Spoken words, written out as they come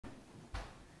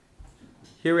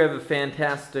Here we have a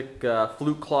fantastic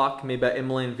flute clock made by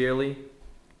Emilian Wehrle.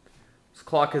 This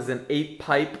clock is an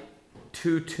 8-pipe,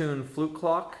 2-tune flute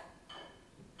clock.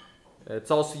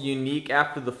 It's also unique.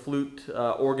 After the flute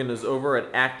organ is over,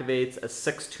 it activates a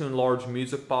 6-tune large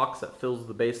music box that fills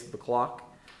the base of the clock.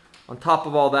 On top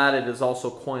of all that, it is also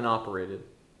coin operated.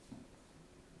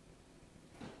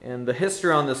 And the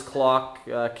history on this clock,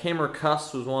 Camerer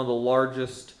Kuss was one of the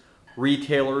largest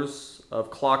retailers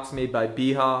of clocks made by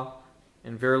Beha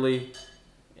and Wehrle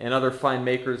and other fine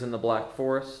makers in the Black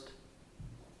Forest.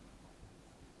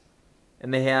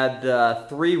 And they had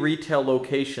 3 retail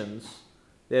locations.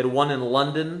 They had one in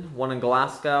London, one in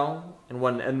Glasgow, and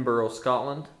one in Edinburgh,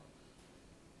 Scotland.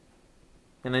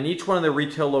 And in each one of the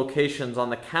retail locations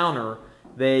on the counter,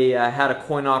 they had a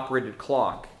coin-operated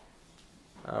clock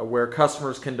where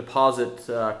customers can deposit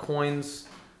coins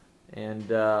and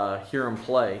hear them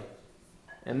play.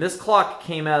 And this clock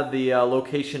came out of the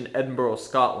location Edinburgh,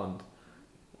 Scotland.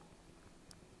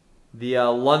 The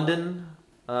London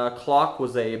clock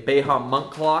was a Beha monk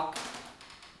clock,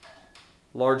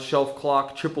 large shelf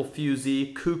clock, triple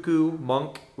fusee, Cuckoo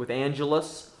monk with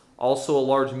angelus, also a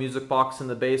large music box in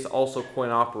the base, also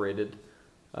coin operated.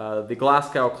 The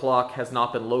Glasgow clock has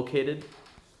not been located.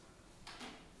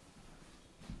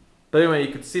 But anyway,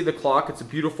 you can see the clock. It's a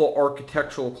beautiful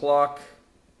architectural clock.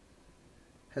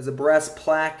 Has a brass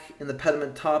plaque in the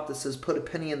pediment top that says "Put a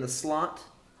penny in the slot."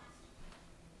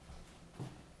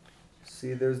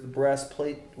 See, there's the brass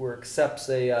plate where it accepts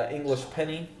a English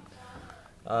penny.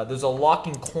 There's a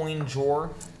locking coin drawer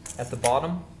at the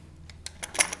bottom.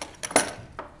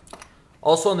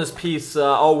 Also on this piece,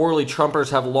 all Wehrle trumpeters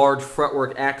have large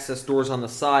fretwork access doors on the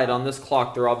side. On this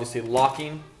clock, they're obviously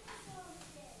locking.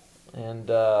 And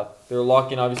they're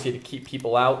locking obviously to keep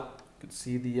people out. You can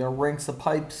see the ranks of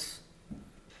pipes.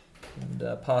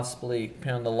 And possibly,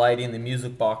 depending on the lighting, the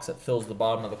music box that fills the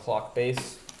bottom of the clock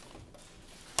base.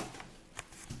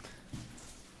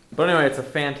 But anyway, it's a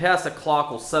fantastic clock.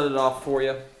 We'll set it off for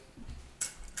you.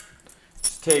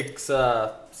 Just takes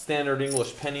standard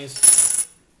English pennies.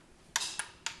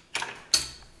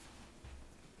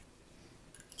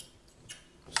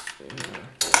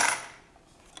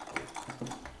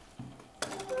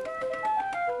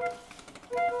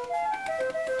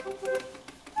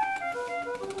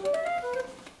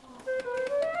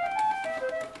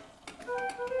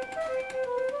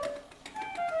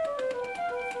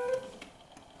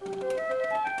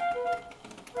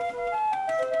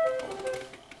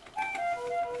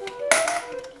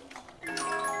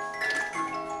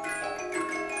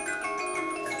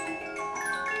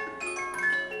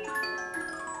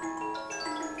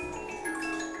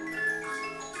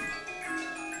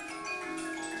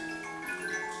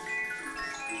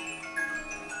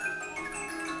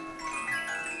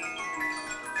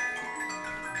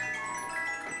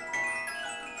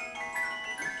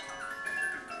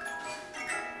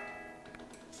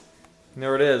 And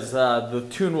there it is. The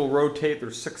tune will rotate.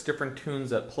 There's 6 different tunes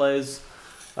that plays.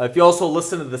 If you also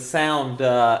listen to the sound,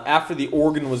 after the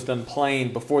organ was done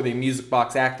playing, before the music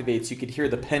box activates, you could hear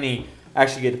the penny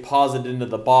actually get deposited into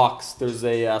the box. There's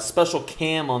a special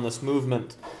cam on this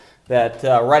movement that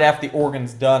right after the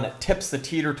organ's done, it tips the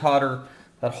teeter-totter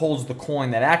that holds the coin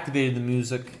that activated the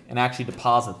music and actually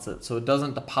deposits it. So it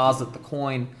doesn't deposit the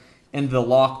coin into the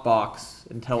lock box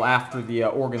until after the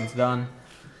organ's done.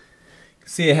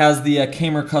 See, it has the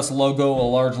Camerer Kuss logo, a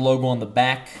large logo on the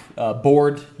back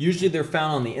board. Usually they're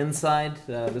found on the inside.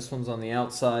 This one's on the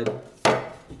outside.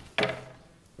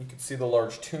 You can see the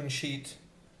large tune sheet.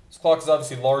 This clock is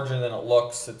obviously larger than it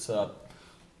looks. It's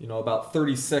about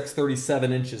 36,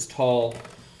 37 inches tall,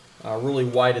 really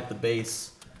wide at the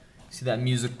base. See that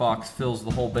music box fills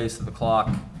the whole base of the clock.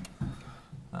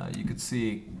 You can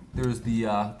see there's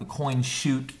the coin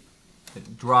chute.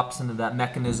 It drops into that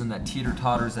mechanism that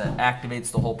teeter-totters, that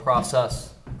activates the whole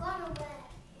process. And,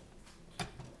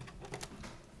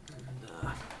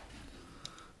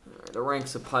 the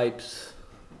ranks of pipes.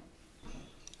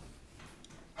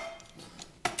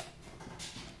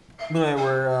 Anyway,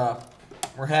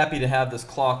 we're happy to have this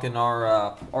clock in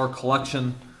our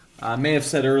collection. I may have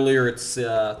said earlier this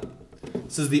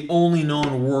is the only known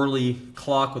Wehrle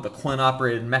clock with a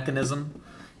coin-operated mechanism.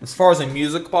 As far as a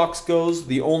music box goes,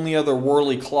 the only other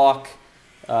Wehrle clock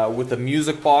with a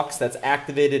music box that's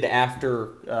activated after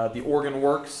the organ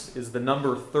works is the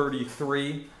number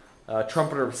 33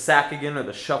 Trumpeter of Sacagin, or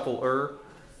the Shuffle-er,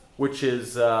 which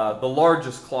is the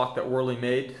largest clock that Wehrle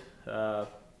made.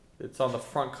 It's on the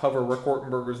front cover of Rick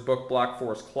Ortenberger's book, Black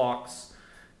Forest Clocks.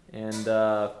 And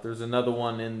there's another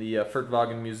one in the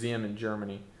Furtwagen Museum in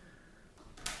Germany.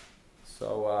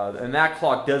 So, and that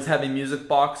clock does have a music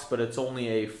box, but it's only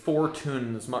a 4-tune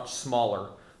and is much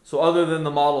smaller. So other than the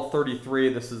Model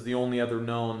 33, this is the only other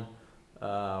known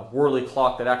Wehrle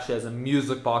clock that actually has a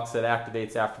music box that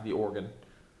activates after the organ.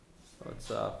 So it's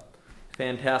a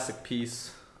fantastic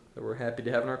piece that we're happy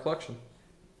to have in our collection.